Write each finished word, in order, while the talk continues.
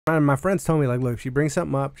My friends told me, like, look, if she brings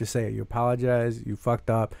something up, just say it. You apologize. You fucked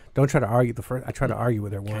up. Don't try to argue. I tried to argue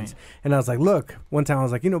with her once. And I was like, look, one time I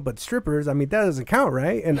was like, but strippers, I mean, that doesn't count,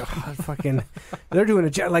 right? And fucking, they're doing a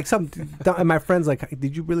job. Like, and my friend's like,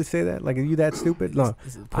 did you really say that? Like, are you that stupid? No,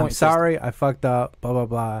 I'm sorry. I fucked up, blah, blah,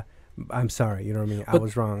 blah. I'm sorry. You know what I mean? I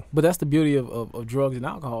was wrong. But that's the beauty of drugs and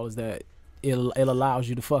alcohol is that it allows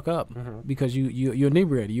you to fuck up because you're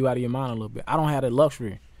inebriated. You out of your mind a little bit. I don't have that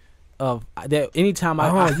luxury. Of that anytime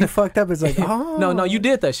you fucked up, it's like no, you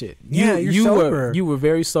did that shit. You're sober. You were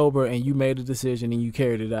very sober and you made a decision and you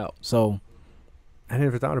carried it out. So I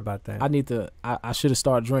never thought about that. I should have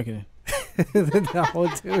started drinking it. No,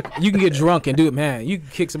 dude. You can get drunk and do it, man. You can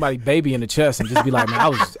kick somebody's baby in the chest and just be like, man,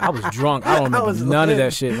 I was drunk. I don't remember none of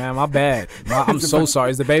that shit, man. My bad. I'm so sorry.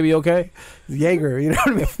 Is the baby okay? Jaeger, you know what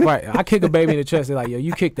I mean? Right. I kick a baby in the chest. They're like, yo,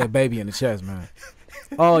 you kicked that baby in the chest, man.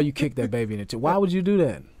 Oh, you kicked that baby in the chest. Why would you do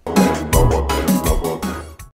that?